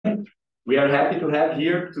We are happy to have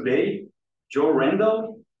here today Jo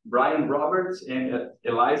Randall, Brien Roberts, and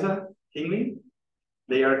Eliza Kimlin.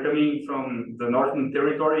 They are coming from the Northern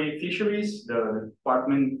Territory Fisheries, the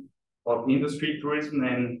Department of Industry, Tourism,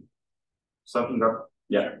 and something up.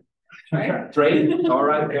 Yeah. Trade. All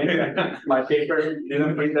right. Okay. My paper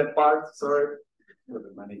didn't print that part. Sorry.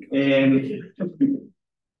 And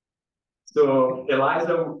so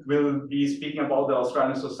Eliza will be speaking about the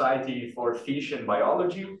Australian Society for Fish and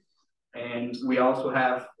Biology. And we also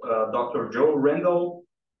have Dr. Jo Randall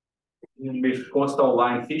with Coastal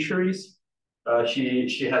Line Fisheries.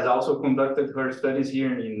 She has also conducted her studies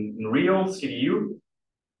here in RIEL CDU.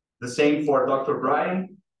 The same for Dr.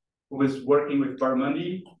 Brien, who is working with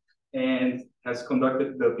Barmundi and has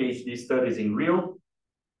conducted the PhD studies in RIEL,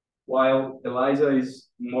 while Eliza is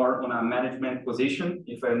more on a management position,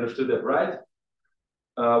 if I understood that right,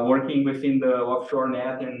 working within the offshore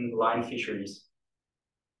net and line fisheries.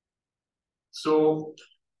 So,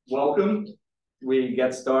 welcome. We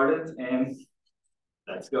get started and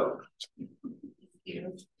let's go.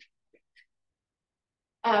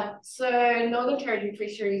 So Northern Territory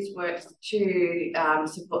Fisheries works to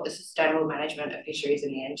support the sustainable management of fisheries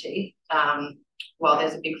in the NT. While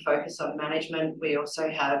there's a big focus on management, we also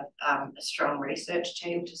have a strong research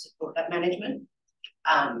team to support that management.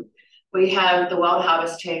 We have the Wild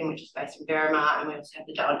Harvest team, which is based in Berrimah, and we also have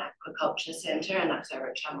the Darwin Aquaculture Centre, and that's over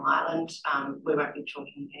at Channel Island. We won't be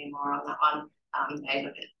talking anymore on that one. They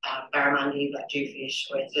look at barramundi, like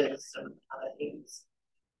jewfish, oysters, and other things.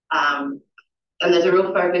 And there's a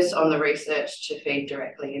real focus on the research to feed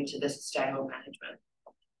directly into the sustainable management.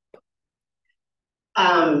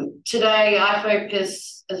 Today, I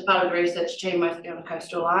focus as part of the research team mostly on the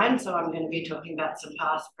coastal line, so I'm going to be talking about some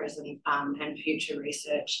past, present, and future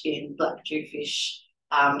research in black jewfish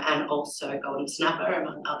and also golden snapper,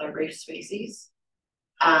 among other reef species.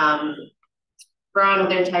 Brien will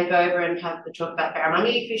then take over and have the talk about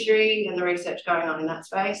barramundi fishery and the research going on in that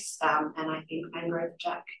space, and I think mangrove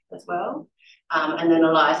jack as well. And then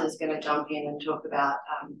Eliza is going to jump in and talk about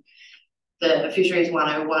the Fisheries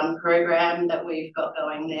 101 program that we've got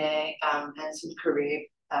going there, and some career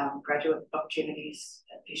graduate opportunities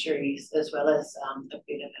at fisheries, as well as a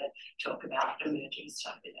bit of a talk about emerging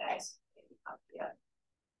stuff with AS.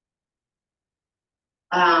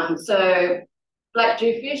 So black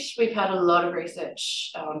jewfish, we've had a lot of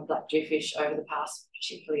research on black jewfish over the past,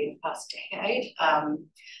 particularly in the past decade.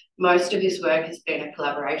 Most of this work has been a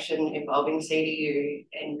collaboration involving CDU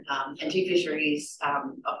and NT Fisheries,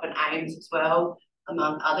 often AIMS as well,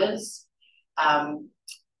 among others.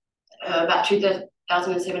 About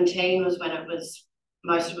 2017 was when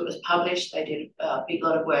most of it was published. They did a big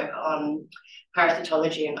lot of work on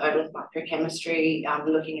parasitology and otolith microchemistry,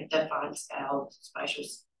 looking at the fine scale spatial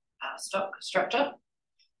stock structure.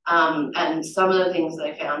 And some of the things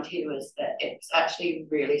they found here was that it's actually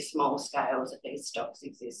really small scales that these stocks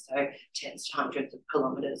exist, so tens to hundreds of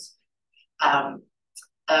kilometres. A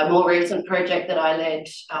more recent project that I led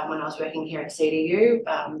when I was working here at CDU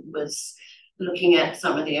was looking at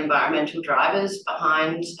some of the environmental drivers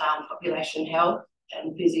behind population health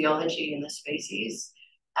and physiology in the species.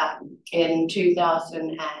 In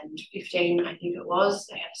 2015, I think it was,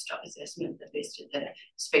 they had a stock assessment that listed the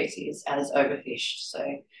species as overfished. So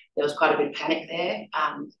there was quite a bit of panic there.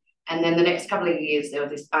 And then the next couple of years, there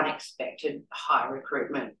was this unexpected high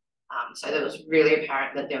recruitment. So it was really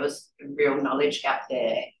apparent that there was a real knowledge gap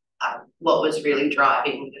there, what was really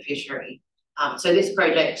driving the fishery. So this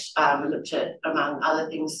project looked at, among other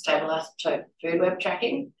things, stable isotope food web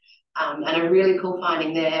tracking. And a really cool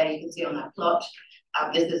finding there, you can see on that plot,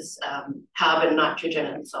 this is carbon, nitrogen,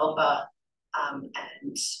 and sulfur,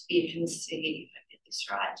 and you can see, if I get this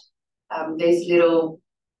right, these little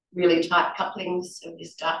really tight couplings of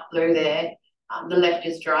this dark blue there. The left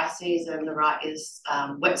is dry season, the right is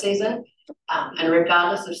wet season, and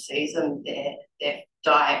regardless of season, their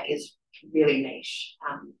diet is really niche.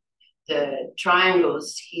 The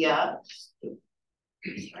triangles here,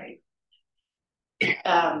 sorry,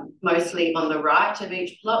 mostly on the right of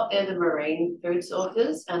each plot, they're the marine food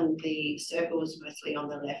sources, and the circles mostly on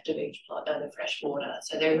the left of each plot are the fresh water.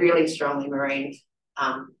 So they're really strongly marine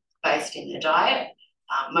based in their diet,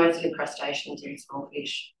 mostly crustaceans and small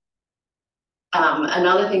fish.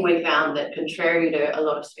 Another thing we found that, contrary to a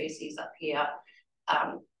lot of species up here,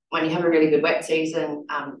 when you have a really good wet season,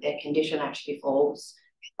 their condition actually falls.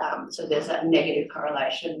 So there's that negative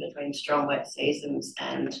correlation between strong wet seasons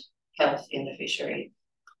and health in the fishery.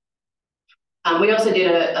 We also did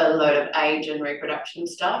a load of age and reproduction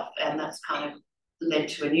stuff, and that's kind of led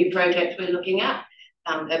to a new project we're looking at,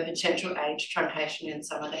 a potential age truncation in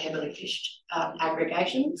some of the heavily fished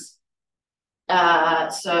aggregations.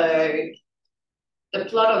 So the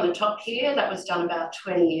plot on the top here, that was done about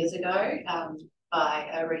 20 years ago by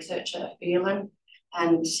a researcher, Kimlin,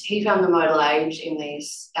 and he found the modal age in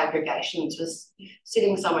these aggregations was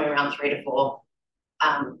sitting somewhere around 3 to 4.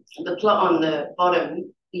 The plot on the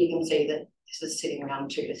bottom, you can see that this is sitting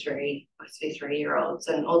around 2 to 3, mostly 3-year-olds.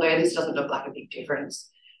 And although this doesn't look like a big difference,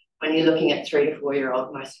 when you're looking at 3 to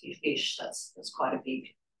 4-year-old mostly fish, that's quite a big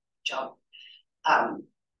jump.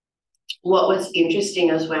 What was interesting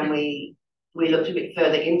is when we looked a bit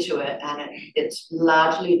further into it, and it's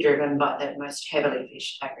largely driven by the most heavily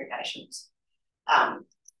fished aggregations.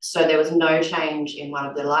 So there was no change in one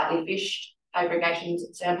of the lightly fished aggregations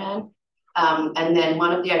at Sampan. And then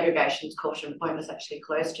one of the aggregations, Caution Point, was actually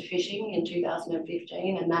closed to fishing in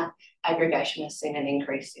 2015, and that aggregation has seen an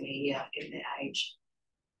increase in a year in their age.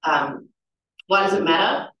 Why does it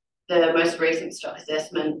matter? The most recent stock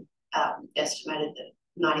assessment estimated that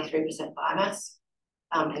 93% biomass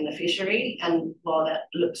in the fishery, and while that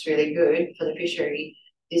looks really good for the fishery,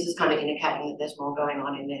 this is kind of indicating that there's more going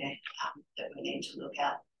on in there that we need to look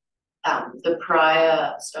at. The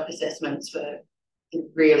prior stock assessments were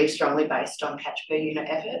really strongly based on catch per unit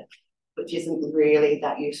effort, which isn't really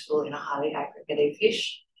that useful in a highly aggregative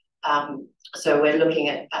fish. So we're looking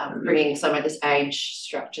at bringing some of this age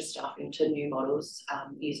structure stuff into new models,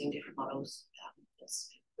 using different models. That's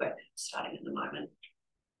work starting at the moment.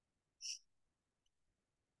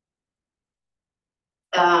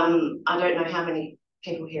 I don't know how many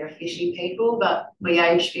people here are fishy people, but we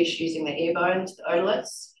age fish using the ear bones, the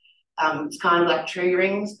otoliths. It's kind of like tree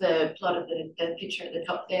rings. The plot of the picture at the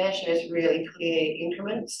top there shows really clear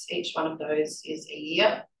increments. Each one of those is a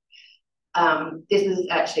year. This is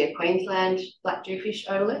actually a Queensland black jewfish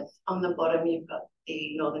otolith. On the bottom, you've got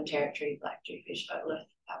the Northern Territory black jewfish otolith,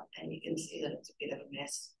 and you can see that it's a bit of a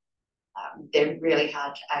mess. They're really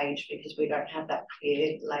hard to age because we don't have that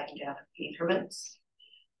clear laying down of increments.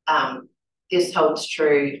 This holds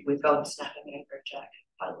true with golden snapper, mangrove jack,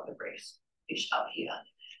 quite a lot of reef fish up here.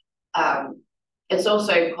 It's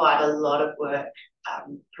also quite a lot of work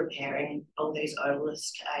preparing all these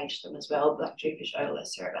otoliths to age them as well. Black jewfish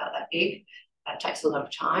otoliths are about that big. That takes a lot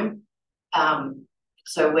of time.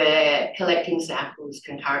 So we're collecting samples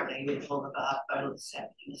concurrently with all of our otolith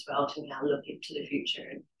sampling as well to now look into the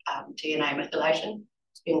future and DNA methylation.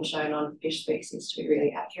 It's been shown on fish species to be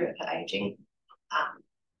really accurate for aging.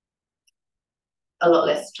 A lot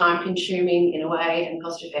less time consuming in a way and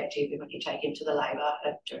cost effective when you take into the labour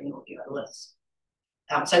of doing all the otoliths.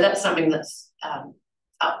 So that's something that's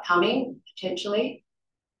upcoming potentially.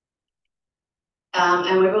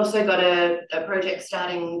 And we've also got a project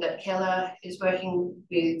starting that Keller is working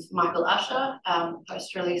with Michael Usher,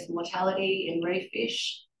 post-release mortality in reef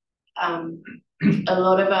fish. A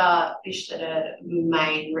lot of our fish that are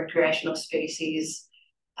main recreational species,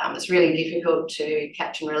 it's really difficult to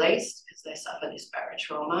catch and release because they suffer this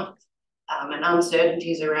barotrauma. And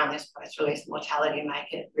uncertainties around this post-release mortality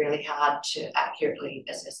make it really hard to accurately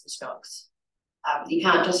assess the stocks. You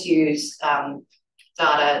can't just use data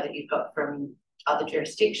that you've got from other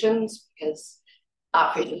jurisdictions because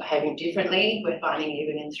our fish are behaving differently. We're finding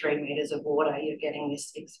even in 3 metres of water, you're getting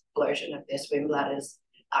this explosion of their swim bladders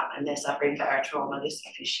and they're suffering barotrauma. This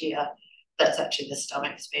fish here, that's actually the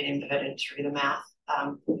stomach that's been inverted through the mouth.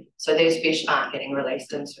 So these fish aren't getting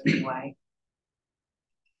released and swimming away.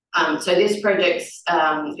 So this project's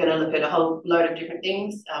going to look at a whole load of different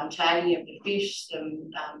things, tagging of the fish, some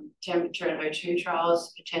temperature and O2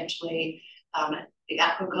 trials potentially at the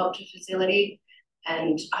aquaculture facility,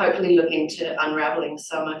 and hopefully look into unravelling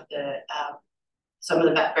some of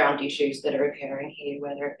the background issues that are occurring here,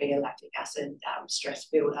 whether it be a lactic acid stress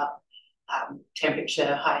build-up,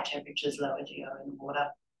 temperature, higher temperatures, lower DO in the water.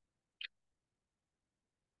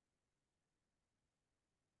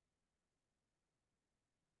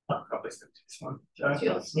 I'll probably stick to this one. It's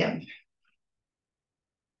yours, yeah.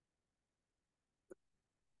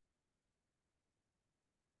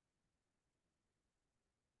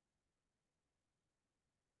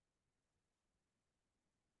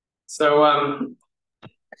 So,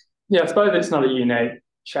 yeah, I suppose it's not a unique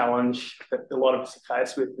challenge that a lot of us are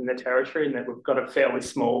faced with in the Territory, and that we've got a fairly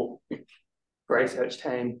small research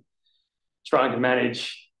team trying to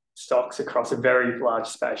manage stocks across a very large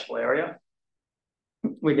spatial area.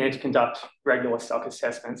 We need to conduct regular stock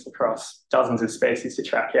assessments across dozens of species to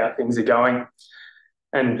track how things are going.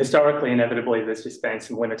 And historically, inevitably, there's just been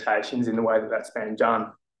some limitations in the way that that's been done.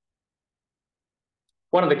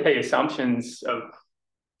 One of the key assumptions of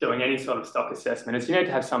doing any sort of stock assessment is you need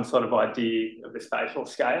to have some sort of idea of the spatial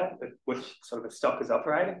scale at which sort of a stock is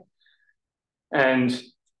operating. And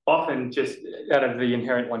often just out of the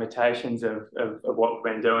inherent limitations of what we've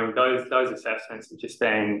been doing, those assessments have just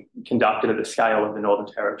been conducted at the scale of the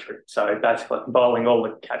Northern Territory. So basically compiling all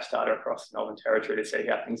the catch data across the Northern Territory to see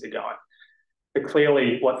how things are going. But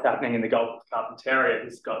clearly what's happening in the Gulf of Carpentaria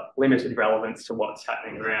has got limited relevance to what's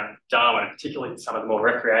happening around Darwin, particularly some of the more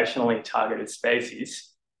recreationally targeted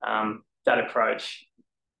species. That approach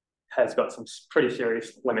has got some pretty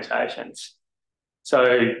serious limitations. So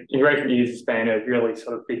in recent years, it's been a really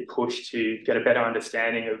sort of big push to get a better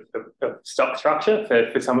understanding of stock structure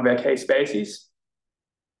for some of our key species.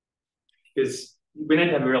 Because we need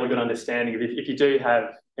to have a really good understanding of if you do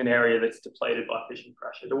have an area that's depleted by fishing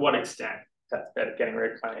pressure, to what extent that's better getting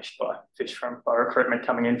replenished by fish by recruitment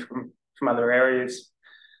coming in from other areas.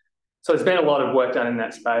 So there's been a lot of work done in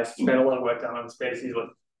that space. There's been a lot of work done on species like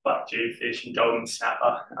black jewfish and golden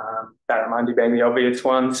snapper, barramundi being the obvious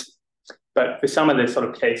ones. But for some of the sort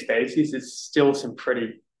of key species, there's still some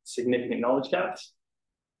pretty significant knowledge gaps.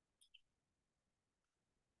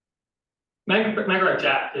 Mangrove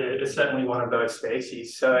jack is certainly one of those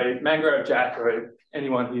species. So mangrove jack, or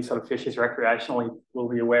anyone who sort of fishes recreationally will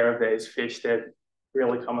be aware of these fish. They're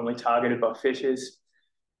really commonly targeted by fishers.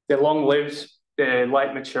 They're long-lived, they're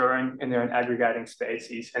late maturing, and they're an aggregating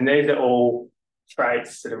species. And these are all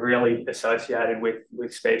traits that are really associated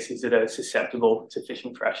with species that are susceptible to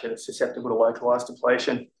fishing pressure, susceptible to localised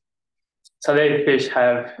depletion. So these fish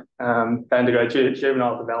have they undergo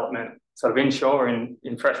juvenile development sort of inshore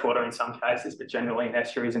in freshwater in some cases, but generally in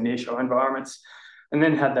estuaries and nearshore environments, and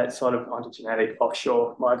then have that sort of ontogenetic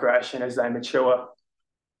offshore migration as they mature.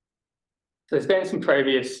 So there's been some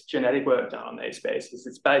previous genetic work done on these species.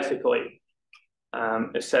 It's basically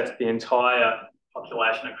assessed the entire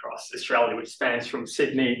population across Australia, which spans from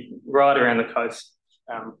Sydney right around the coast,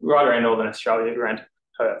 right around northern Australia, around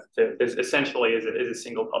Perth. There's essentially is a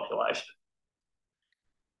single population.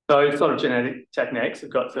 Those sort of genetic techniques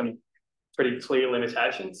have got some pretty clear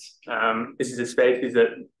limitations. This is a species that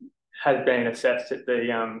has been assessed at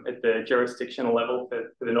the jurisdictional level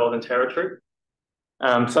for the Northern Territory.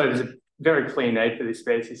 So there's a very clear need for this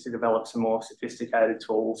species to develop some more sophisticated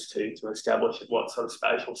tools to establish at what sort of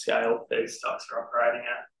spatial scale these stocks are operating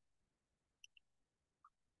at.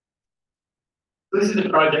 This is a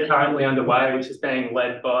project currently underway, which is being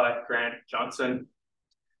led by Grant Johnson,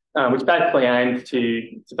 which basically aims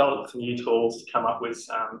to develop some new tools to come up with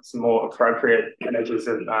some more appropriate measures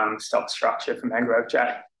of stock structure for mangrove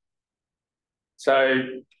jack. So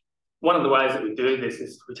one of the ways that we do this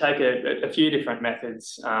is we take a few different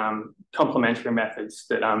methods, complementary methods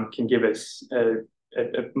that can give us a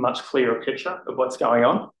much clearer picture of what's going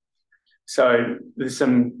on. So there's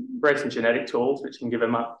some recent genetic tools which can give a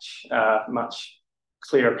much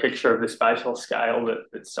clearer picture of the spatial scale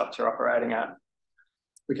that stocks are operating at.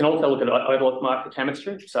 We can also look at otolith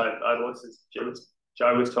microchemistry. So otoliths, as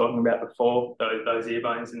Jo was talking about before, those ear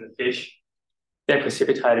bones in the fish, they're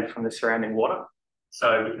precipitated from the surrounding water.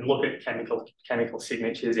 So we can look at chemical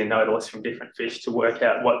signatures in otoliths from different fish to work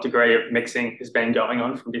out what degree of mixing has been going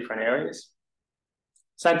on from different areas.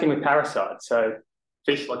 Same thing with parasites. So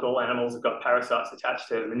fish, like all animals, have got parasites attached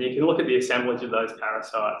to them, and you can look at the assemblage of those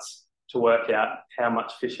parasites to work out how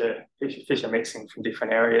much fish are mixing from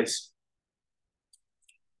different areas.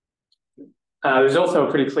 There's also a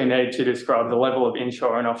pretty clear need to describe the level of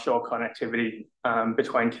inshore and offshore connectivity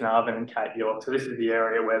between Carnarvon and Cape York. So this is the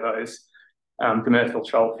area where those demersal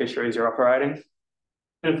troll fisheries are operating.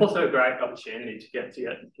 And it's also a great opportunity to get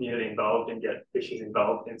the community involved and get fishers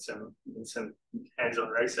involved in some hands-on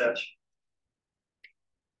research.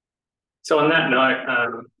 So on that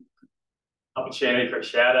note, opportunity for a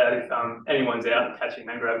shout out if anyone's out catching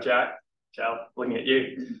mangrove jack, Jo, looking at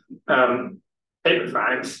you. Keep the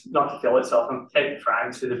frames, not to kill itself, and keep the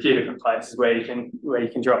frames. There's a few different places where you can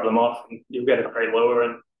drop them off, and you'll get a free lure,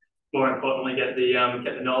 and more importantly, get the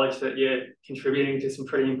knowledge that you're contributing to some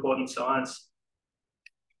pretty important science.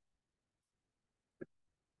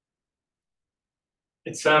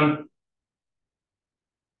 It's pretty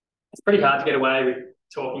hard to get away with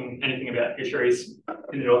talking anything about fisheries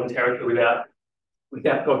in the Northern Territory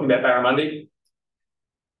without talking about barramundi.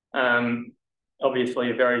 Obviously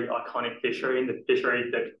a very iconic fishery, and the fishery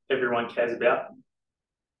that everyone cares about.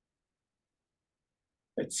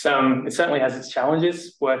 It certainly has its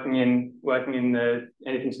challenges working in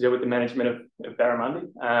anything to do with the management of barramundi,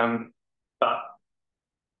 but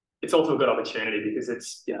it's also a good opportunity because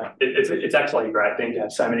it's actually a great thing to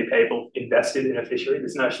have so many people invested in a fishery.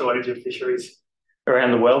 There's no shortage of fisheries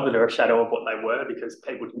around the world that are a shadow of what they were because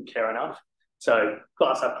people didn't care enough. So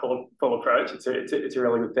glass half full approach, it's a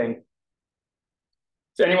really good thing.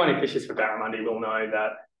 So anyone who fishes for barramundi will know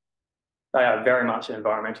that They are very much an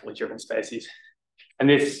environmentally driven species. And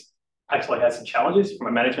this actually has some challenges from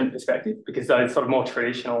a management perspective, because those sort of more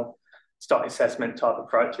traditional stock assessment type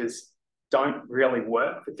approaches don't really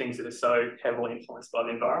work for things that are so heavily influenced by the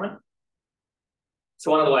environment.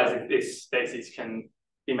 So one of the ways that this species can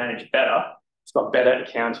be managed better is by better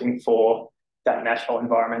accounting for that national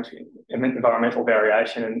environmental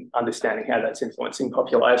variation and understanding how that's influencing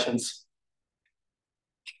populations.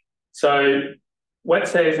 So wet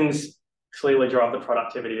seasons clearly drive the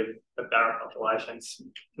productivity of barra populations,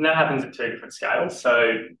 and that happens at 2 different scales.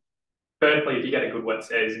 So firstly, if you get a good wet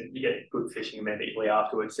season, you get good fishing immediately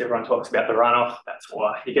afterwards. Everyone talks about the runoff. That's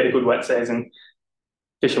why. You get a good wet season,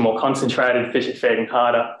 fish are more concentrated, fish are feeding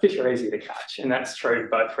harder, fish are easier to catch, and that's true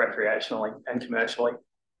both recreationally and commercially.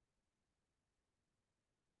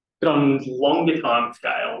 But on longer time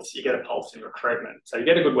scales, you get a pulse in recruitment. So you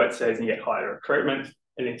get a good wet season, you get higher recruitment,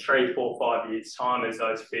 and in 3, 4, 5 years' time, as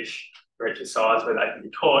those fish reach a size where they can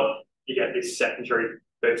be caught, you get this secondary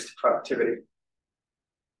boost to productivity.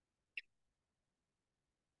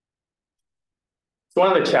 So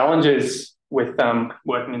one of the challenges with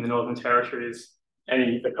working in the Northern Territory is,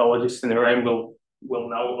 any ecologists in the room will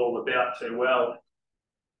know all about too well.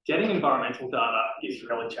 Getting environmental data is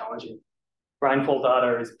really challenging. Rainfall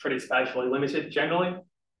data is pretty spatially limited generally.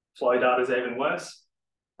 Flow data is even worse,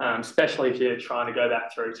 especially if you're trying to go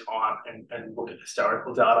back through time and look at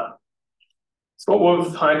historical data. So what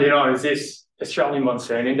we've honed in on is this Australian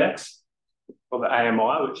Monsoon Index, or the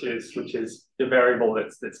AMI, which is the variable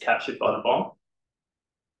that's captured by the BOM.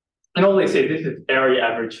 And all this is area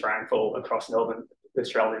average rainfall across northern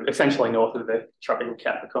Australia, essentially north of the tropical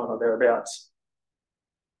Capricorn or thereabouts.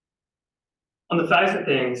 On the face of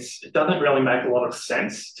things, it doesn't really make a lot of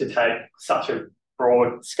sense to take such a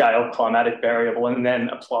broad scale climatic variable and then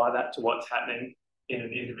apply that to what's happening in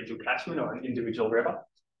an individual catchment or an individual river.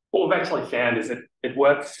 What we've actually found is that it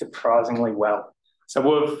works surprisingly well. So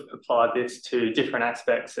we've applied this to different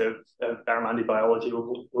aspects of barramundi biology.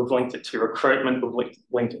 We've linked it to recruitment, we've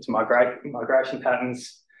linked it to migration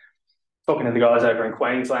patterns. Talking to the guys over in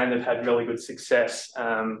Queensland, they've had really good success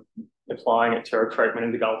applying it to recruitment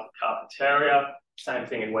in the Gulf of Carpentaria. Same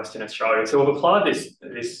thing in Western Australia. So we've applied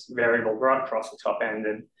this variable right across the top end,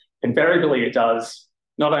 and invariably it does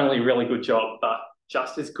not only a really good job, but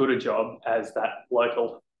just as good a job as that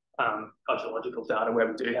local hydrological data where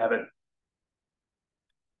we do have it.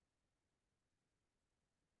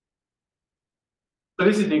 So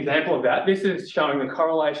this is an example of that. This is showing the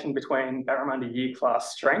correlation between barramundi year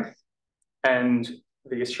class strength and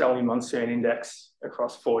the Australian Monsoon Index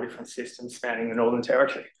across 4 different systems spanning the Northern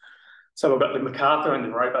Territory. So we've got the MacArthur and the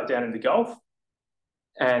Roper down in the Gulf,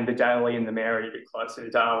 and the Daly and the Mary a bit closer to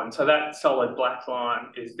Darwin. So that solid black line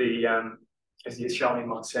is the Australian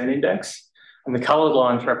Monsoon Index, and the coloured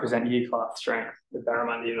lines represent year class strength, the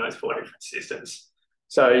barramundi in those 4 different systems.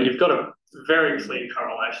 So you've got a very clear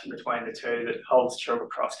correlation between the two that holds true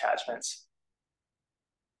across catchments.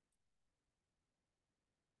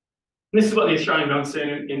 This is what the Australian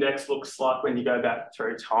Monsoon Index looks like when you go back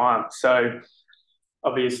through time. So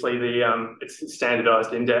obviously it's a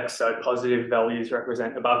standardised index, so positive values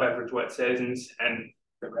represent above average wet seasons and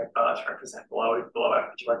the red bars represent below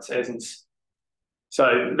average wet seasons.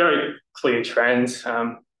 So very clear trends.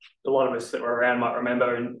 A lot of us that were around might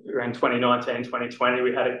remember around 2019, 2020,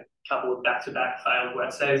 we had a couple of back-to-back failed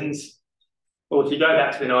wet seasons. Well, if you go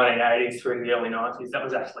back to the 1980s through the early 90s, that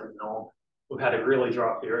was actually the norm. We've had a really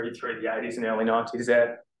dry period through the 80s and early 90s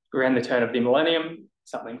there. Around the turn of the millennium,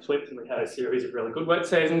 something flipped and we had a series of really good wet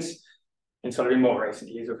seasons. And sort of in more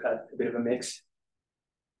recent years, we've had a bit of a mix.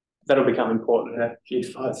 That'll become important in a few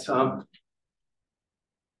slides' time.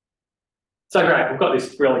 So great, we've got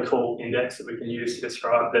this really cool index that we can use to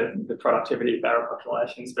describe the productivity of barra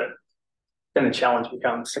populations, but then the challenge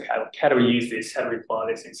becomes, okay, how do we use this? How do we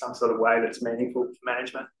apply this in some sort of way that's meaningful for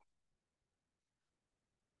management?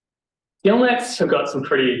 Gillnets have got some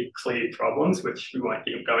pretty clear problems, which we won't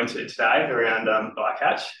go into today around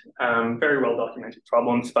bycatch. Very well documented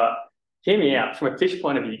problems, but hear me out. From a fish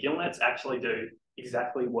point of view, gillnets actually do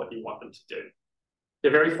exactly what you want them to do.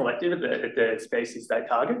 They're very selective at the species they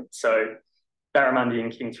target. So barramundi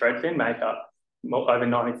and king threadfin make up over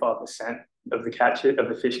 95% of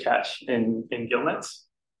the fish catch in gillnets.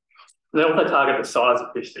 They also target the size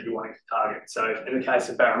of fish that you're wanting to target. So in the case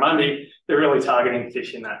of barramundi, they're really targeting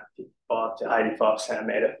fish in that 55 to 85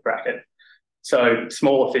 centimetre bracket. So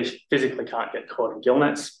smaller fish physically can't get caught in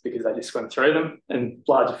gillnets because they just swim through them, and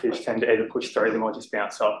larger fish tend to either push through them or just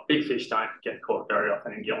bounce off. Big fish don't get caught very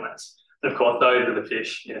often in gillnets. And of course, those are the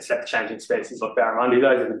fish in a sex-changing species like barramundi.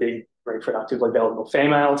 Those are the big reproductively valuable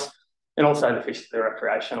females, and also the fish that are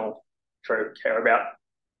recreational care about.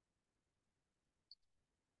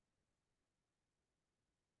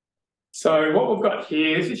 So what we've got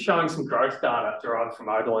here, this is showing some growth data derived from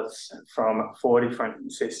otoliths from 4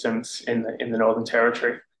 different systems in the Northern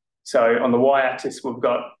Territory. So on the y-axis, we've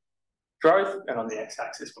got growth, and on the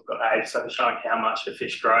x-axis, we've got age. So they're showing how much the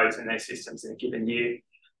fish grows in their systems in a given year.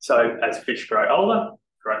 So as fish grow older,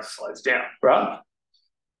 growth slows down, right?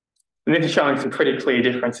 And this is showing some pretty clear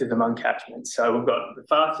differences among catchments. So we've got the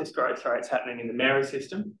fastest growth rates happening in the Mary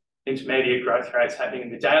system, intermediate growth rates happening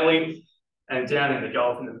in the Daly, and down in the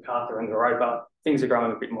Gulf and the Macarthur and the Roebuck, things are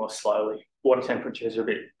growing a bit more slowly. Water temperatures are a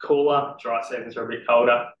bit cooler, dry seasons are a bit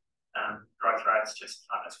colder, growth rates just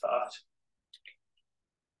aren't as fast.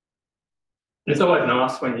 It's always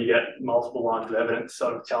nice when you get multiple lines of evidence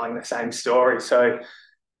sort of telling the same story. So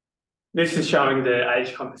this is showing the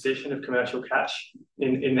age composition of commercial catch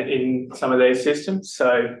in some of these systems.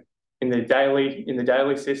 So in the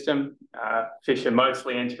daily system, fish are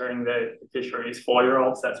mostly entering the fisheries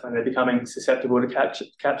 4-year-olds. That's when they're becoming susceptible to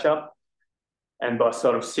catch up. And by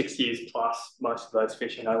sort of 6 years plus, most of those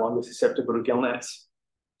fish are no longer susceptible to gill nets.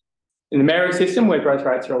 In the Mary system, where growth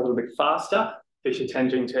rates are a little bit faster, fish are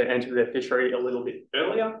tending to enter their fishery a little bit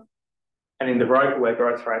earlier. And in the Roebuck, where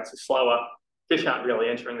growth rates are slower, fish aren't really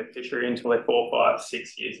entering the fishery until they're 4, 5,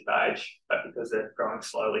 6 years of age, but because they're growing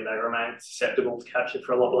slowly, they remain susceptible to capture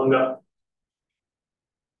for a lot longer.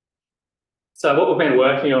 So what we've been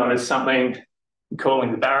working on is something we're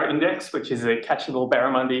calling the Barra Index, which is a catchable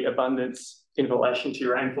barramundi abundance in relation to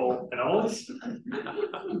rainfall anomalies.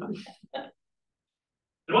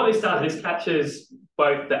 And what this does is captures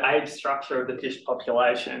both the age structure of the fish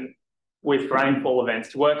population with rainfall events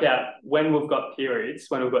to work out when we've got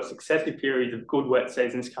successive periods of good wet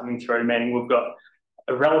seasons coming through, meaning we've got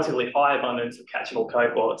a relatively high abundance of catchable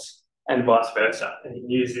cohorts and vice versa. And you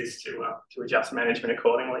can use this to adjust management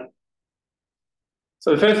accordingly.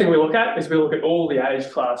 So the first thing we look at is we look at all the age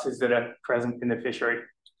classes that are present in the fishery.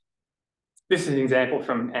 This is an example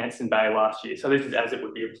from Anson Bay last year. So this is as it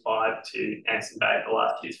would be applied to Anson Bay for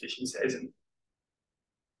last year's fishing season.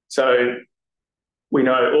 So we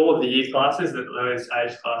know all of the year classes that those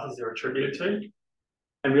age classes are attributed to.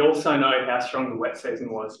 And we also know how strong the wet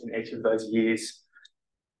season was in each of those years.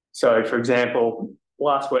 So for example,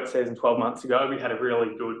 last wet season 12 months ago, we had a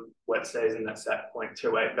really good wet season. That's that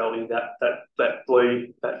 0.28 value, that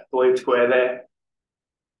blue square there.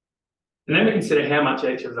 And then we consider how much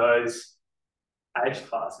each of those age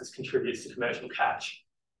classes contributes to commercial catch.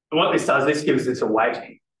 And what this does, this gives us a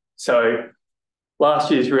weighting. So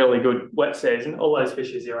last year's really good wet season, all those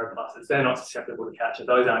fish are 0 pluses. They're not susceptible to catch.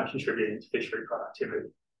 Those aren't contributing to fishery productivity.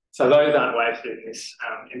 So those aren't weighted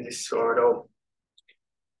in this score at all.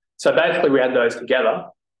 So basically we add those together,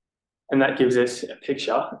 and that gives us a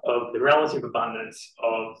picture of the relative abundance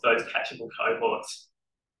of those catchable cohorts.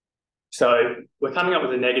 So we're coming up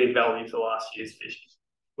with a negative value for last year's fish,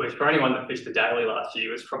 which for anyone that fished the daily last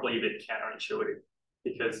year was probably a bit counterintuitive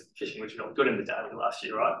because fishing was really good in the daily last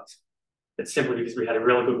year, right? It's simply because we had a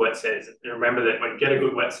really good wet season. And remember that when you get a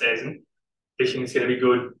good wet season, fishing is going to be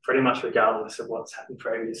good pretty much regardless of what's happened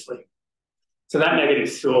previously. So that negative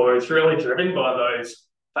score is really driven by those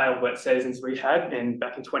failed wet seasons we had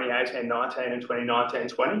back in 2018-19 and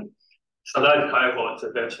 2019-20. So those cohorts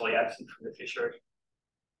are virtually absent from the fishery.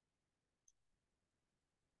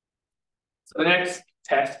 So the next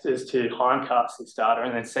test is to hindcast this data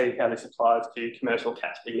and then see how this applies to commercial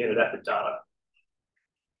catch per unit effort data.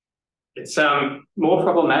 It's more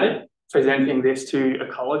problematic presenting this to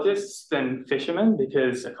ecologists than fishermen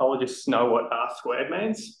because ecologists know what R squared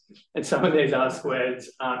means. And some of these R squareds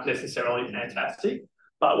aren't necessarily fantastic.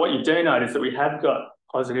 But what you do note is that we have got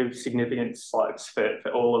positive significant slopes for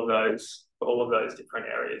all of those different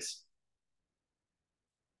areas.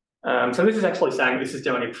 So this is actually saying this is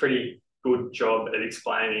doing a pretty good job at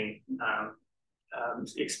explaining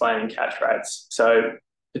catch rates. So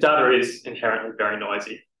the data is inherently very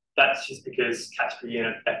noisy. That's just because catch per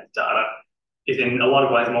unit effort data is in a lot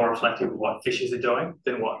of ways more reflective of what fishes are doing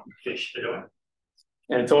than what fish are doing.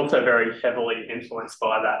 And it's also very heavily influenced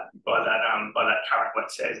by that current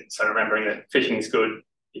wet season. So remembering that fishing is good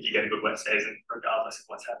if you get a good wet season, regardless of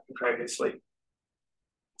what's happened previously.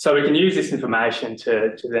 So we can use this information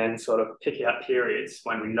to then sort of pick out periods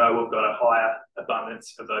when we know we've got a higher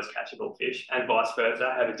abundance of those catchable fish, and vice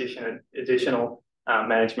versa, have additional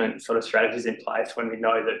management sort of strategies in place when we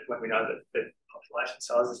know that the population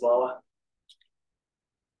size is lower.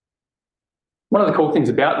 One of the cool things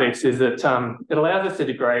about this is that it allows us a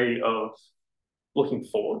degree of looking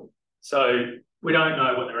forward. So we don't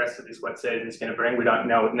know what the rest of this wet season is going to bring. We don't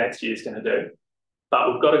know what next year is going to do,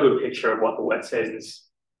 but we've got a good picture of what the wet season's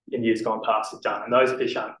in years gone past have done, and those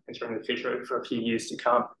fish aren't entering the fishery for a few years to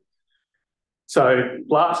come. So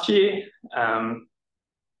last year,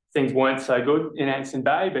 things weren't so good in Anson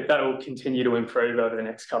Bay, but that will continue to improve over the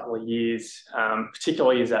next couple of years,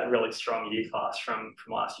 particularly as that really strong year class from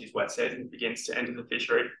last year's wet season begins to enter the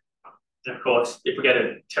fishery. And of course, if we get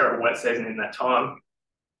a terrible wet season in that time,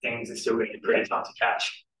 things are still going to be pretty tough to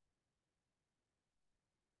catch.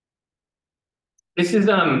 This is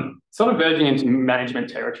sort of verging into management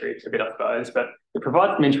territory a bit, I suppose, but it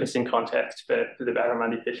provides some interesting context for the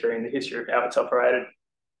barramundi fishery and the history of how it's operated.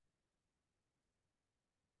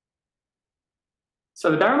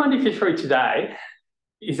 So the barramundi fishery today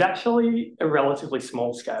is actually a relatively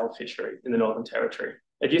small scale fishery in the Northern Territory.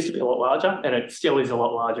 It used to be a lot larger, and it still is a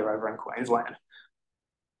lot larger over in Queensland.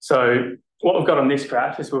 So what we've got on this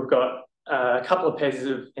graph is we've got a couple of pieces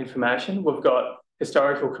of information. We've got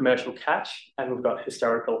historical commercial catch, and we've got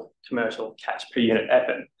historical commercial catch per unit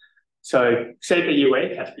effort. So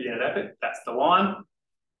CPUE, catch per unit effort, that's the line.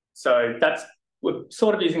 So we're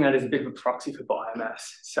sort of using that as a bit of a proxy for biomass.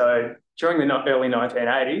 So during the early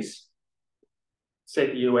 1980s,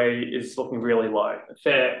 CPUE is looking really low, a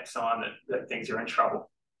fair sign that things are in trouble.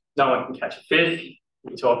 No one can catch a fish.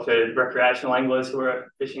 We talk to recreational anglers who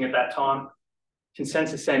were fishing at that time.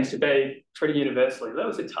 Consensus seems to be pretty universally that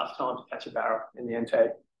was a tough time to catch a barra in the NT.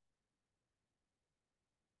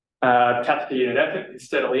 Catch per unit effort is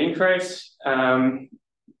steadily increased,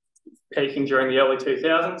 peaking during the early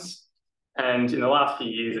 2000s. And in the last few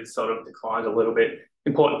years, it's sort of declined a little bit.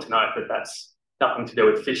 Important to note that that's nothing to do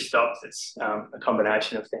with fish stocks. It's a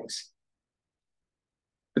combination of things.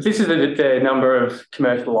 But this is the number of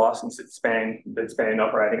commercial licences that's been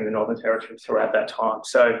operating in the Northern Territory throughout that time.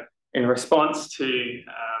 So in response to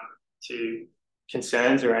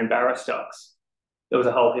concerns around barra stocks, there was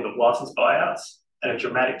a whole heap of licence buyouts and a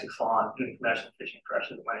dramatic decline in the commercial fishing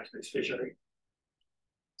pressure that went into this fishery.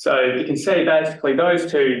 So you can see basically those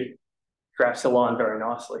two graphs align very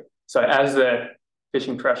nicely. So as the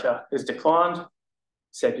fishing pressure has declined,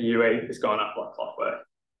 CPUE has gone up like clockwork.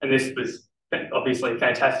 And this was obviously a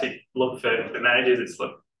fantastic look for the managers. It's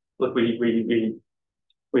look, we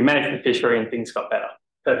managed the fishery and things got better.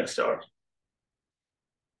 Perfect story.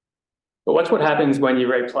 But watch what happens when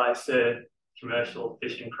you replace the commercial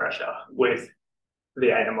fishing pressure with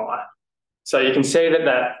the AMI. So you can see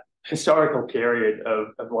that historical period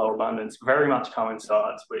of low abundance very much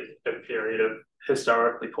coincides with a period of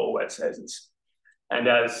historically poor wet seasons. And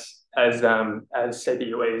as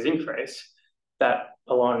CPUE has increased, that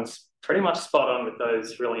aligns pretty much spot on with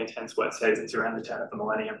those really intense wet seasons around the turn of the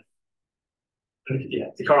millennium. And yeah,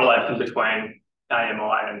 the correlation between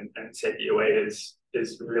AMI and CPUE is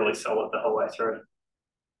really solid the whole way through.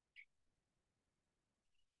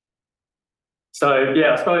 So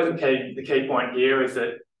yeah, I suppose the key point here is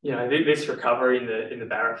that this recovery in the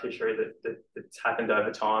barra fishery that's happened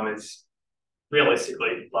over time is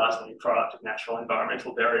realistically largely a product of natural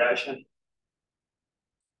environmental variation.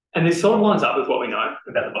 And this sort of lines up with what we know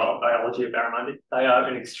about the biology of barramundi. They are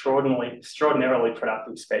an extraordinarily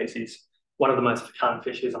productive species, one of the most fecund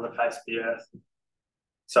fishes on the face of the earth.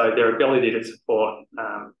 So their ability to support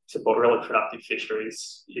really productive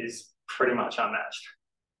fisheries is pretty much unmatched.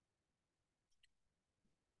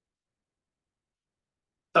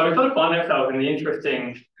 So we sort of find ourselves in the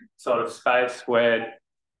interesting sort of space where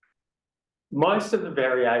most of the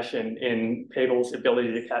variation in people's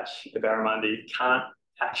ability to catch the barramundi can't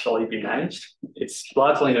actually be managed. It's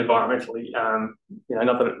largely an environmentally,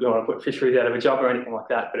 not that we want to put fisheries out of a job or anything like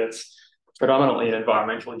that, but it's predominantly an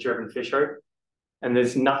environmentally driven fishery. And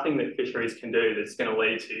there's nothing that fisheries can do that's going to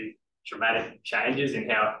lead to dramatic changes in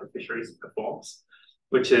how the fisheries performs,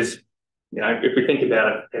 which is, if we think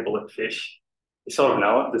about it, people that fish, you sort of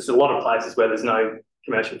know it. There's a lot of places where there's no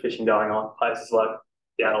commercial fishing going on, places like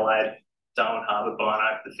the Adelaide, Darwin Harbour, Brien,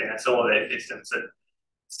 the Finesse, all of their systems that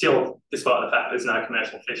still, despite the fact there's no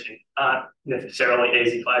commercial fishing, aren't necessarily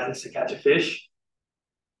easy places to catch a fish.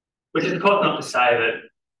 Which is of course not to say that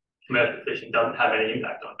commercial fishing doesn't have any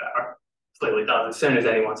impact on barra. Clearly does. As soon as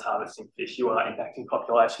anyone's harvesting fish, you are impacting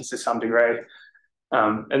populations to some degree.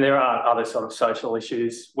 And there are other sort of social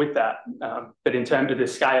issues with that. But in terms of the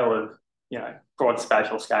scale of, broad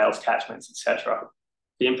spatial scales, catchments, etc.,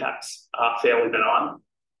 the impacts are fairly benign,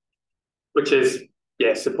 which is,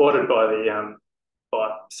 supported by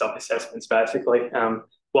by stock assessments, basically.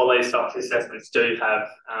 While these stock assessments do have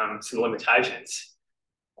some limitations,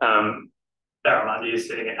 barramundi is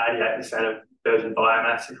sitting at 88% of virgin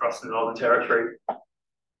biomass across the Northern Territory.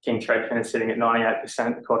 King treefin is sitting at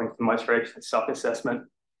 98%, according to the most recent stock assessment.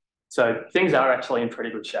 So things are actually in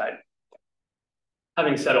pretty good shape.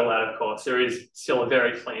 Having said all that, of course, there is still a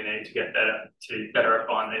very clear need to get better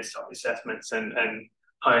refine these stock assessments and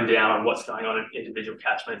hone down on what's going on in individual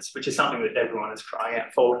catchments, which is something that everyone is crying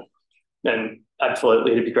out for. And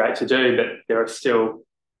absolutely, it'd be great to do, but there are still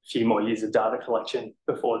a few more years of data collection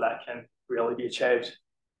before that can really be achieved.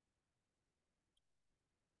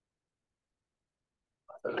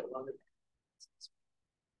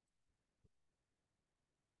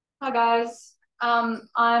 Hi guys, I'm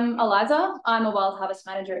Eliza. I'm a wild harvest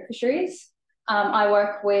manager at Fisheries. I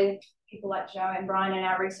work with people like Jo and Brien and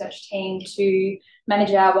our research team to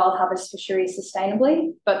manage our wild harvest fisheries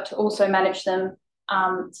sustainably, but to also manage them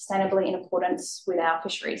sustainably in accordance with our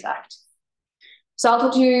Fisheries Act. So I'll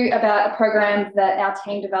talk to you about a program that our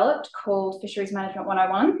team developed called Fisheries Management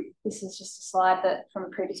 101. This is just a slide from a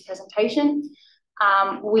previous presentation.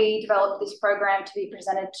 We developed this program to be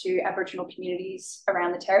presented to Aboriginal communities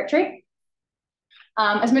around the Territory.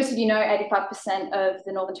 As most of you know, 85% of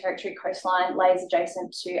the Northern Territory coastline lays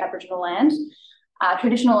adjacent to Aboriginal land.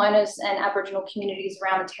 Traditional owners and Aboriginal communities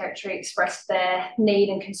around the Territory expressed their need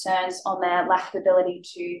and concerns on their lack of ability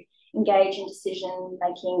to engage in decision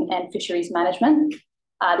making and fisheries management.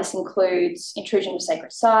 This includes intrusion of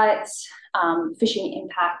sacred sites, fishing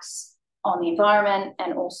impacts on the environment,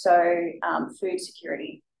 and also food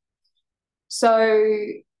security. So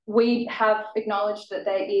we have acknowledged that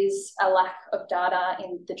there is a lack of data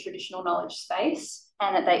in the traditional knowledge space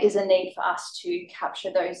and that there is a need for us to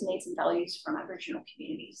capture those needs and values from Aboriginal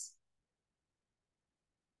communities.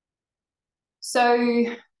 So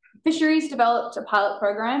Fisheries developed a pilot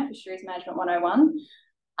program, Fisheries Management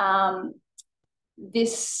 101.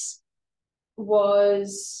 This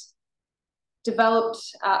was developed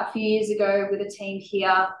a few years ago with a team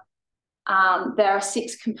here. There are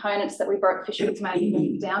 6 components that we broke fisheries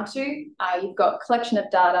management down to. You've got collection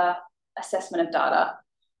of data, assessment of data,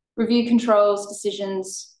 review controls,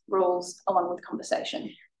 decisions, rules, along with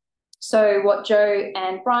conversation. So what Jo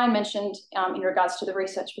and Brien mentioned in regards to the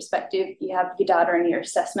research perspective, you have your data and your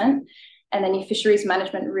assessment, and then your fisheries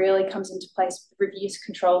management really comes into place with reviews,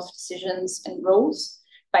 controls, decisions, and rules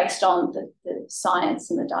based on the science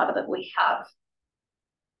and the data that we have.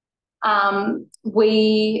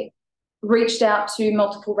 We reached out to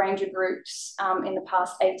multiple ranger groups in the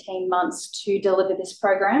past 18 months to deliver this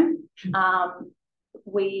program.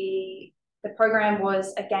 The program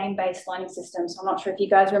was a game-based learning system. So I'm not sure if you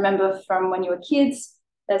guys remember from when you were kids,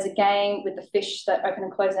 there's a game with the fish that open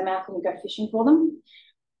and close their mouth and you go fishing for them.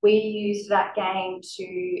 We used that game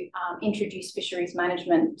to introduce fisheries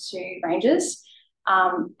management to rangers.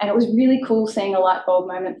 And it was really cool seeing a light bulb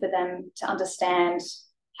moment for them to understand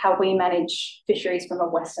how we manage fisheries from a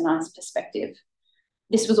westernised perspective.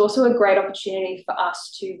 This was also a great opportunity for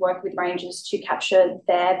us to work with rangers to capture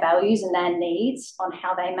their values and their needs on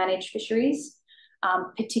how they manage fisheries,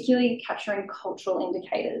 particularly capturing cultural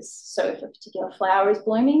indicators. So if a particular flower is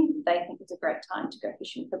blooming, they think it's a great time to go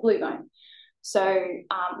fishing for bluebone. So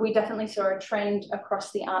we definitely saw a trend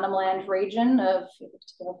across the Arnhem Land region of if a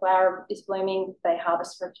particular flower is blooming, they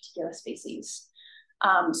harvest for a particular species.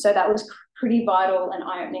 So that was pretty vital and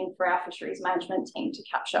eye-opening for our fisheries management team to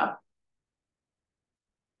capture.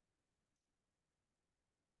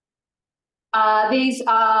 These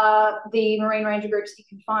are the marine ranger groups you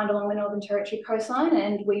can find along the Northern Territory coastline,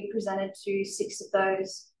 and we presented to 6 of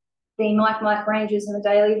those, the Mike Rangers in the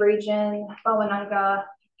Daly region, Bowanunga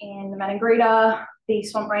in the Maningrida, the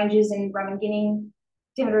Swamp Rangers in Ramingining,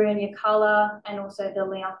 Timaru and Yakala, and also the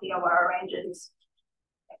Leonthi-Awara Rangers.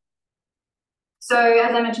 So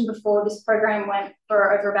as I mentioned before, this program went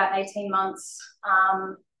for over about 18 months.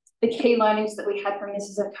 The key learnings that we had from this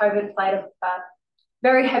is that COVID played a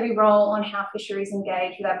very heavy role on how fisheries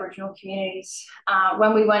engage with Aboriginal communities.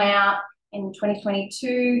 When we went out in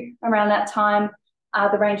 2022, around that time,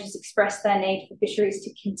 the rangers expressed their need for fisheries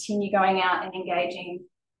to continue going out and engaging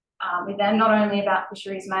with them, not only about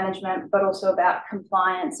fisheries management, but also about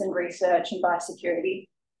compliance and research and biosecurity.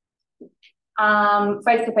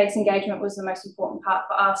 Face-to-face engagement was the most important part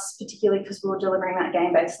for us, particularly because we were delivering that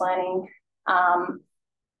game-based learning.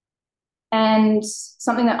 And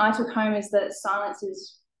something that I took home is that silence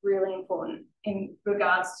is really important in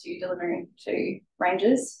regards to delivering to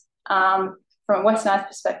rangers. From a westernised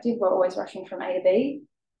perspective, we're always rushing from A to B.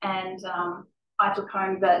 And I took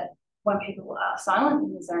home that when people are silent, it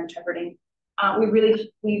means they're interpreting.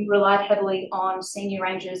 We relied heavily on senior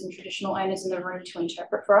rangers and traditional owners in the room to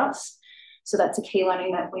interpret for us. So that's a key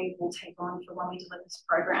learning that we will take on for when we deliver this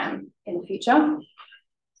program in the future.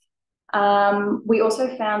 We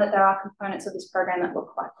also found that there are components of this program that look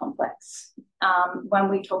quite complex. when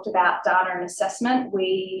we talked about data and assessment,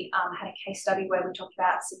 we had a case study where we talked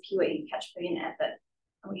about security catch per unit effort,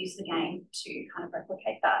 and we used the game to kind of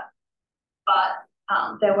replicate that.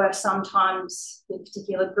 But there were some times with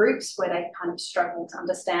particular groups where they kind of struggled to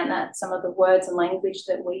understand that some of the words and language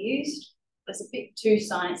that we used was a bit too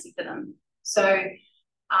sciencey for them. So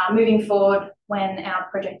moving forward, when our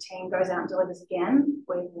project team goes out and delivers again,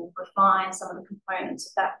 we will refine some of the components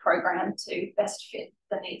of that program to best fit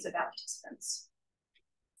the needs of our participants.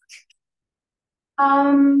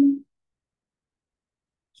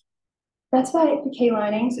 That's about it for key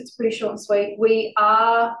learnings. It's pretty short and sweet. We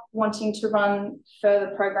are wanting to run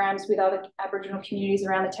further programs with other Aboriginal communities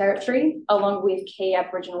around the territory, along with key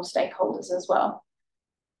Aboriginal stakeholders as well.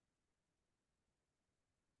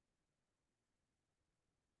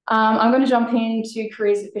 I'm going to jump into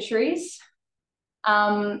careers at fisheries.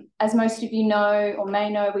 As most of you know or may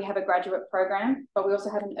know, we have a graduate program, but we also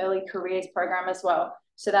have an early careers program as well.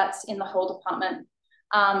 So that's in the whole department.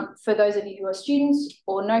 For those of you who are students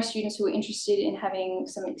or know students who are interested in having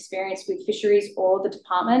some experience with fisheries or the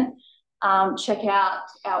department, check out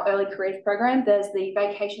our early careers program. There's the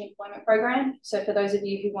vacation employment program. So for those of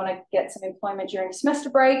you who want to get some employment during semester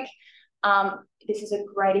break, this is a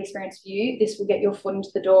great experience for you. This will get your foot into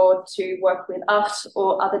the door to work with us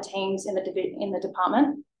or other teams in the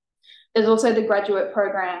department. There's also the graduate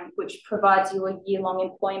program, which provides you a year-long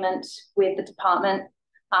employment with the department.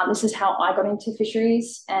 This is how I got into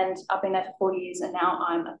fisheries, and I've been there for 4 years, and now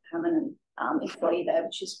I'm a permanent employee there,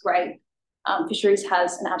 which is great. Fisheries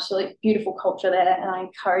has an absolutely beautiful culture there, and I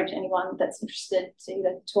encourage anyone that's interested to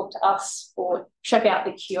either talk to us or check out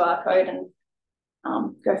the QR code and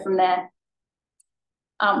go from there.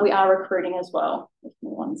 We are recruiting as well, if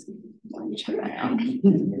anyone's wanting to check that out.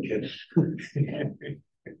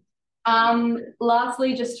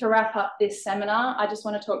 Lastly, just to wrap up this seminar, I just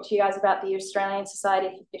want to talk to you guys about the Australian Society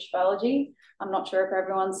for Fish Biology. I'm not sure if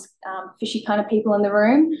everyone's fishy kind of people in the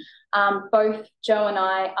room. Both Jo and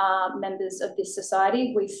I are members of this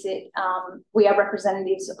society. We are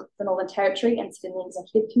representatives of the Northern Territory and sit in the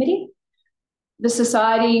executive committee. The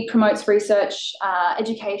society promotes research,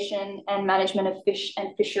 education and management of fish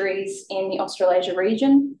and fisheries in the Australasia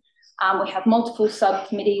region. We have multiple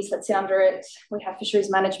subcommittees that sit under it. We have Fisheries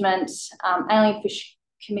Management, Alien Fish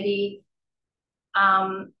Committee.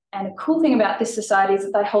 And the cool thing about this society is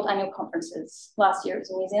that they hold annual conferences. Last year it was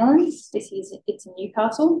in New Zealand. This year it's in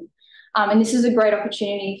Newcastle. And this is a great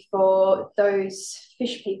opportunity for those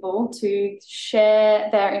fish people to share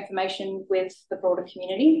their information with the broader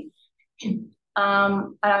community.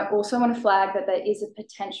 And I also want to flag that there is a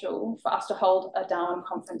potential for us to hold a Darwin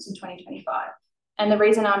conference in 2025. And the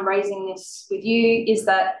reason I'm raising this with you is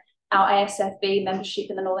that our ASFB membership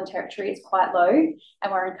in the Northern Territory is quite low,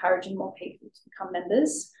 and we're encouraging more people to become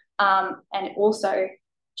members. And also,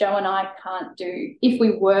 Jo and I can't do, if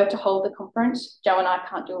we were to hold the conference, Jo and I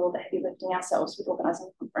can't do all the heavy lifting ourselves with organising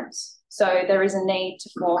the conference. So there is a need to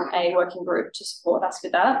form a working group to support us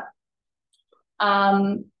with that.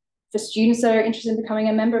 For students that are interested in becoming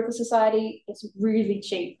a member of the society, it's really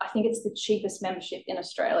cheap. I think it's the cheapest membership in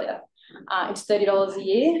Australia. It's $30 a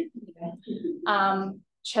year.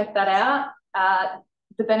 Check that out.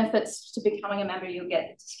 The benefits to becoming a member, you'll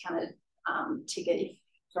get a discounted ticket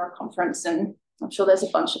for a conference, and I'm sure there's a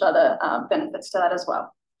bunch of other benefits to that as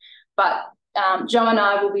well. But Jo and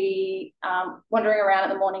I will be wandering around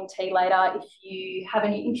at the morning tea later. If you have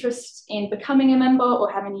any interest in becoming a member or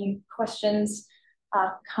have any questions,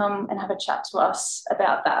 come and have a chat to us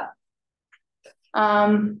about that.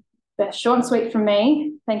 That's short and sweet from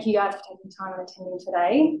me. Thank you guys for taking time and attending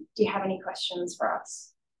today. Do you have any questions for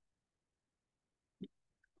us?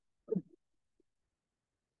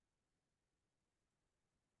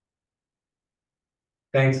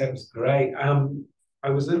 Thanks, that was great. I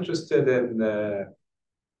was interested in the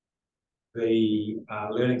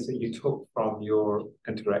learnings that you took from your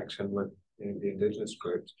interaction with the Indigenous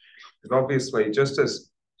groups. Because obviously, just as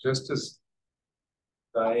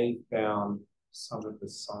they found some of the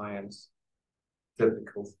science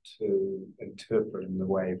difficult to interpret in the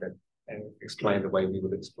way that, and explain the way we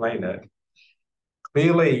would explain it,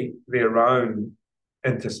 clearly their own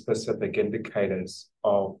interspecific indicators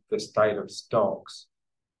of the state of stocks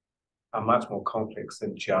are much more complex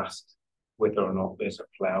than just whether or not there's a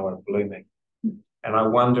flower blooming. And I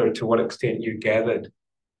wonder to what extent you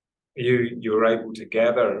were able to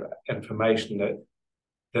gather information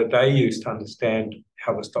that they use to understand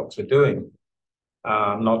how the stocks are doing,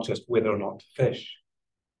 not just whether or not to fish.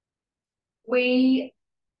 We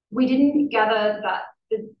didn't gather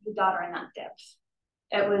the data in that depth.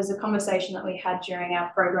 It was a conversation that we had during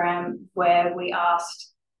our program where we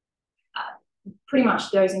asked pretty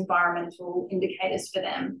much those environmental indicators for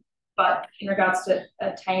them. But in regards to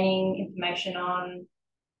attaining information on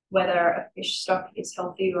whether a fish stock is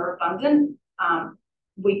healthy or abundant,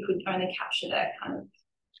 we could only capture that kind of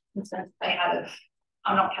concerns they had of,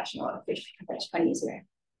 I'm not catching a lot of fish compared to 20 years ago.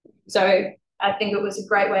 So I think it was a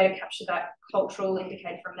great way to capture that cultural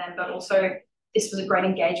indicator from them, but also this was a great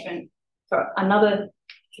engagement for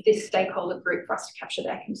this stakeholder group for us to capture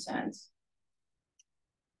their concerns.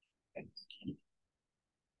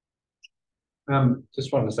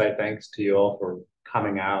 Just wanted to say thanks to you all for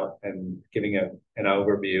coming out and giving an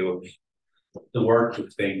overview of the work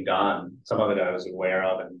that's being done. Some of it I was aware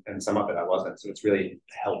of and some of it I wasn't. So it's really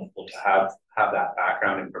helpful to have that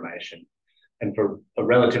background information. And for a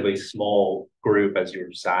relatively small group, as you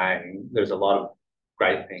were saying, there's a lot of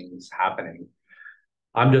great things happening.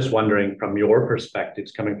 I'm just wondering, from your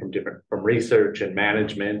perspectives, coming from research and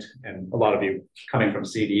management, and a lot of you coming from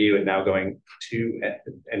CDU and now going to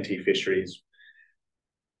NT Fisheries,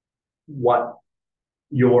 what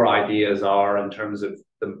your ideas are in terms of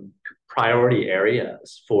the priority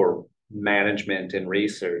areas for management and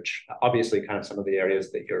research. Obviously, kind of some of the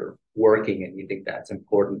areas that you're working in, you think that's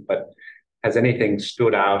important, but has anything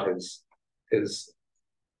stood out as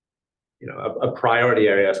a priority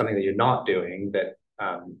area, something that you're not doing that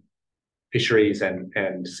fisheries and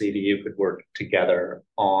CDU could work together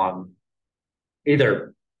on?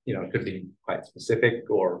 Either, it could be quite specific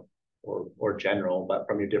or general, but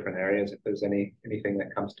from your different areas, if there's anything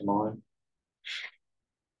that comes to mind.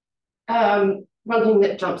 One thing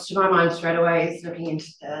that jumps to my mind straight away is looking into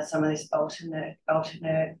some of this alternative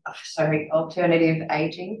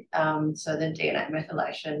aging. So the DNA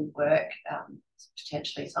methylation work is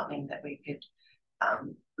potentially something that we could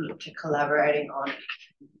look to collaborating on,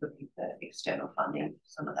 looking for external funding for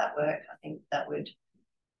some of that work. I think that would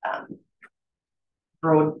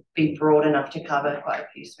be broad enough to cover quite a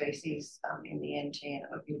few species in the NT, and it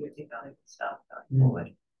would be really valuable stuff going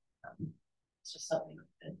forward. It's just something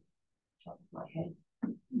that top of my head.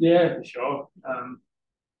 Yeah, for sure. I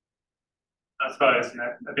suppose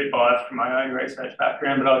a bit biased from my own research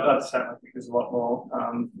background, but I'd certainly think there's a lot more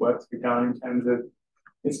work to be done in terms of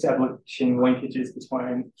establishing linkages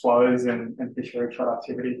between flows and fishery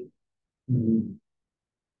productivity. And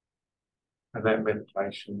that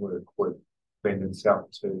meditation work would lend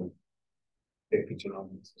itself to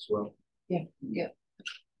epigenomics as well. Yeah.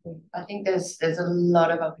 I think there's a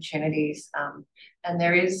lot of opportunities, and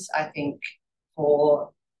there is, I think,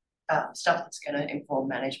 for stuff that's going to inform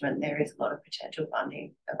management, there is a lot of potential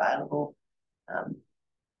funding available.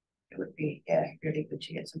 It would be really good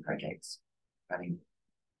to get some projects running.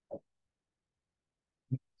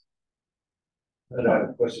 I have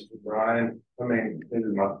a question for Brien. I mean, this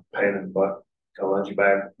is my pain in the butt ecology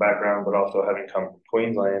background, but also having come from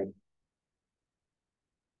Queensland,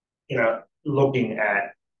 looking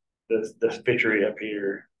at the fishery up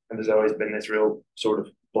here, and there's always been this real sort of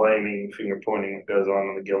blaming, finger pointing that goes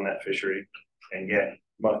on the gillnet fishery, and yet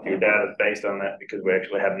most of your data is based on that because we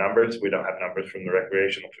actually have numbers. We don't have numbers from the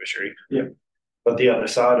recreational fishery. Yeah. But the other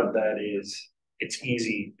side of that is it's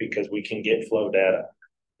easy because we can get flow data.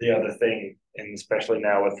 The other thing, and especially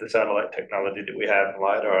now with the satellite technology that we have and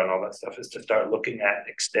LiDAR and all that stuff, is to start looking at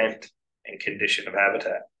extent and condition of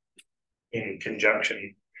habitat in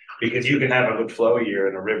conjunction, because you can have a good flow year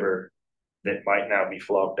in a river that might now be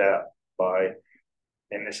flogged out by,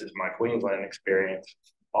 and this is my Queensland experience,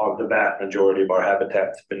 all the vast majority of our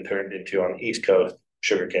habitat's been turned into, on the East Coast,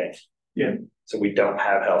 sugarcane. Yeah. So we don't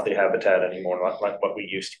have healthy habitat anymore, like what we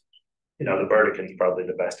used to. The burdekin's probably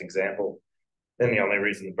the best example. And the only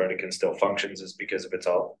reason the burdekin still functions is because of the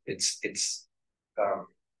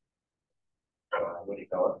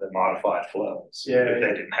modified flows. Yeah. If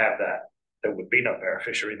they didn't have that, there would be no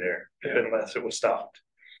parafishery there unless it was stopped.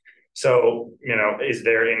 So, is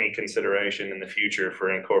there any consideration in the future for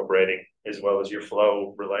incorporating, as well as your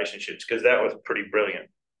flow relationships? Because that was pretty brilliant.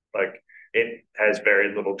 Like, it has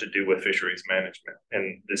very little to do with fisheries management.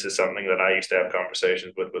 And this is something that I used to have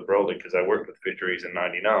conversations with Roldy, because I worked with fisheries in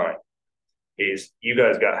 '99, is you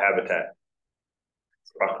guys got habitat,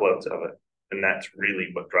 truckloads of it. And that's really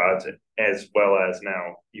what drives it, as well as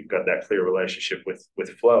now you've got that clear relationship with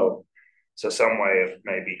flow. So some way of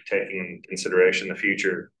maybe taking into consideration the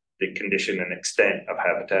future, the condition and extent of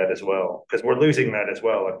habitat as well, because we're losing that as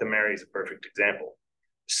well. Like the Mary is a perfect example.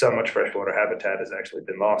 So much freshwater habitat has actually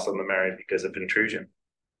been lost on the Mary because of intrusion.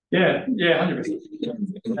 Yeah,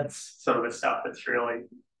 100%. That's sort of the stuff that's really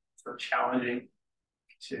sort of challenging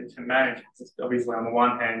to manage. It's obviously, on the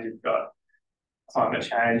one hand, you've got climate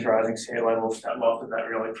change, rising sea levels, that loss of that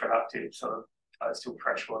really productive sort of coastal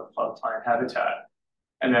freshwater floodplain habitat.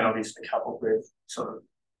 And then obviously coupled with sort of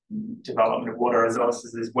development of water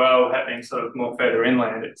resources as well, happening sort of more further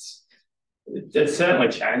inland, it's certainly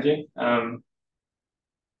changing,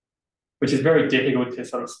 which is very difficult to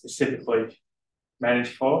sort of specifically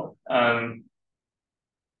manage for.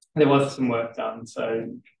 There was some work done, so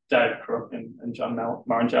Dave Crook and John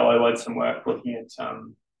Marangello led some work looking at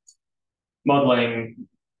modelling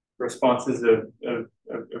responses of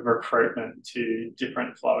recruitment to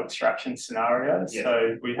different flow extraction scenarios. Yeah.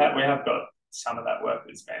 So we have got some of that work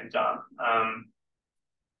that's been done.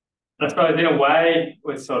 I suppose in a way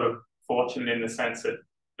we're sort of fortunate in the sense that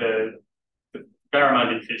the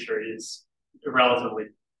barramundi fishery is a relatively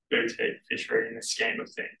boutique fishery in the scheme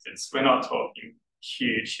of things. We're not talking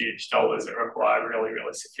huge dollars that require really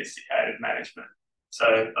sophisticated management. So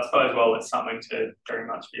I suppose while it's something to very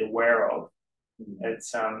much be aware of,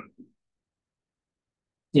 it's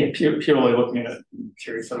purely looking at it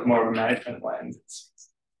through sort of more of a management lens.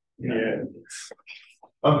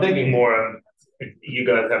 I'm thinking more of you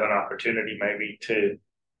guys have an opportunity maybe to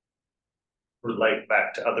relate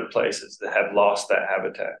back to other places that have lost that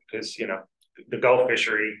habitat, because the Gulf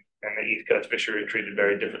fishery and the East Coast fishery are treated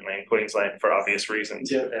very differently in Queensland for obvious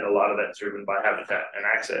reasons, and a lot of that's driven by habitat and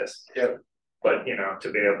access. But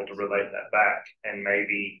to be able to relate that back and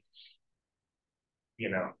maybe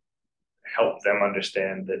help them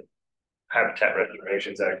understand that habitat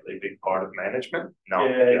restoration is actually a big part of management, not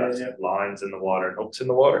just lines in the water and hooks in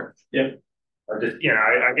the water. I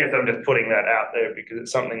guess I'm just putting that out there because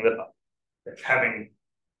it's something that having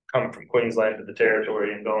come from Queensland to the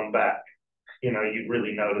territory and going back, you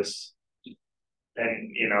really notice.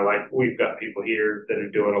 And like we've got people here that are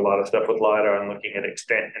doing a lot of stuff with LiDAR and looking at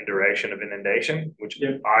extent and duration of inundation, which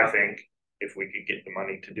I think if we could get the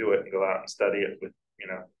money to do it and go out and study it with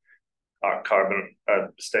our carbon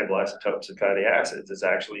stable isotopes and fatty acids, is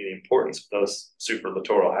actually the importance of those super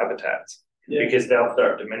littoral habitats, because they'll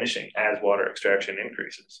start diminishing as water extraction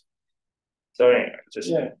increases. So anyway,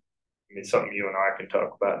 it's something you and I can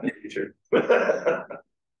talk about in the future.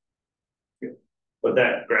 But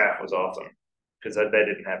that graph was awesome because they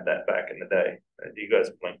didn't have that back in the day. You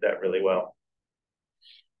guys linked that really well.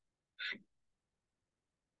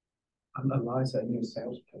 Eliza, in your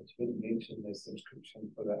sales page, you mentioned the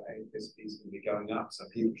subscription for the AFSPs will be going up, so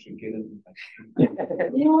people should get in. You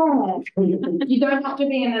don't have to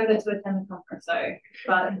be a member to attend the conference, though.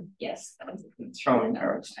 But yes, it's strongly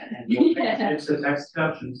encouraged. It's the next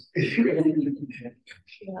options.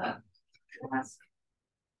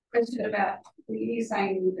 Question about, were you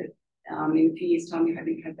saying that in a few years' time you're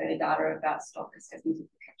hoping to have better data about stock assessments of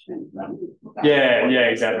the catchment level?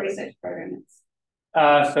 Exactly. Research program.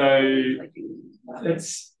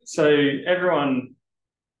 So everyone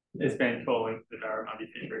has been calling the barramundi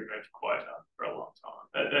fishery moved quota for a long time.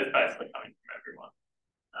 That's basically coming from everyone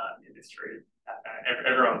in the industry.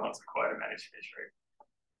 Everyone wants a quota managed fishery,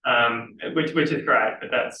 which is great, but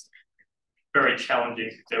that's very challenging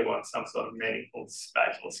to do on some sort of meaningful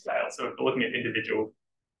spatial scale. So if we're looking at individual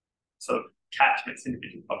sort of catchments,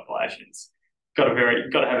 individual populations, got to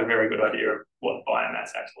have a very good idea of what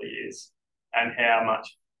biomass actually is and how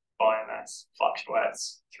much biomass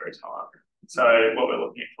fluctuates through time. So what we're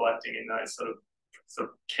looking at collecting in those sort of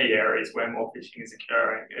key areas where more fishing is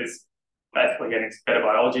occurring is basically getting better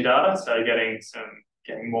biology data. So getting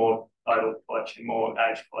more idle collection, more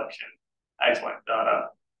age collection, age length data,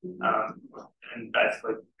 and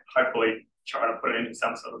basically hopefully trying to put it into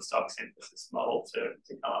some sort of stock synthesis model to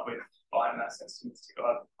come up with biomass estimates to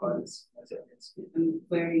guide quotas. And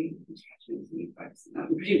where are you focusing on?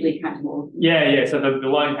 Presumably Canterbury. So the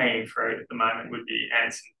low hanging fruit at the moment would be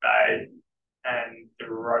Anson Bay and the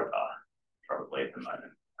Roper, probably at the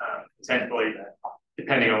moment. Potentially,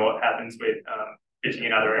 depending on what happens with fishing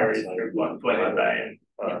in other areas like Glen Bay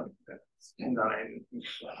and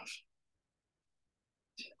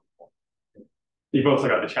you've also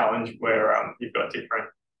got the challenge where you've got different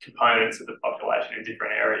components of the population in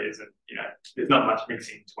different areas, and there's not much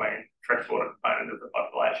mixing between freshwater component of the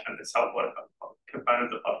population and the saltwater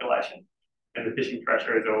component of the population, and the fishing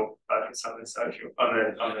pressure is all focused on the social on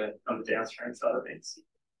the downstream side of things.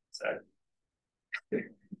 So I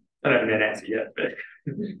don't have an answer yet, but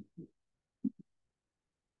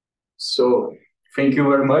so thank you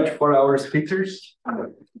very much for our speakers.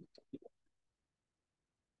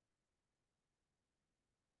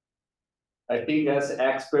 I think as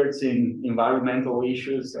experts in environmental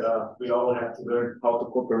issues, we all have to learn how to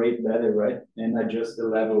cooperate better, right? And adjust the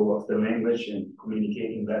level of the language and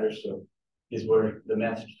communicating better. So these were the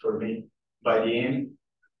message for me by the end.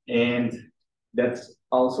 And that's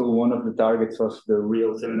also one of the targets of the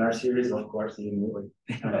RIEL Seminar Series, of course, you know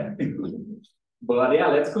it. But yeah,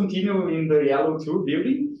 let's continue in the yellow 2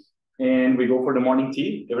 building, and we go for the morning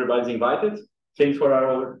tea. Everybody's invited. Thanks for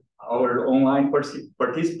our online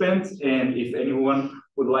participants, and if anyone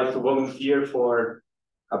would like to volunteer for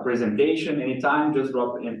a presentation anytime, just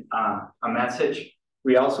drop in a message.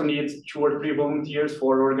 We also need 2 or 3 volunteers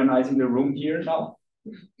for organizing the room here now.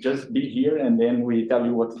 Just be here and then we tell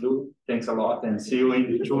you what to do. Thanks a lot and see you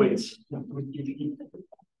in 2 weeks.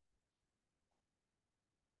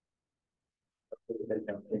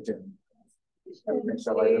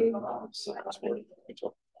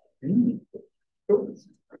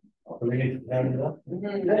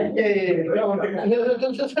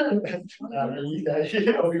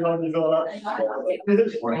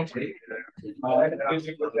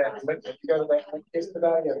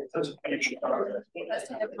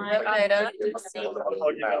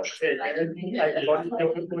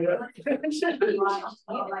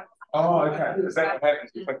 Oh, okay. Is that what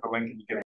happens? You click the link and you get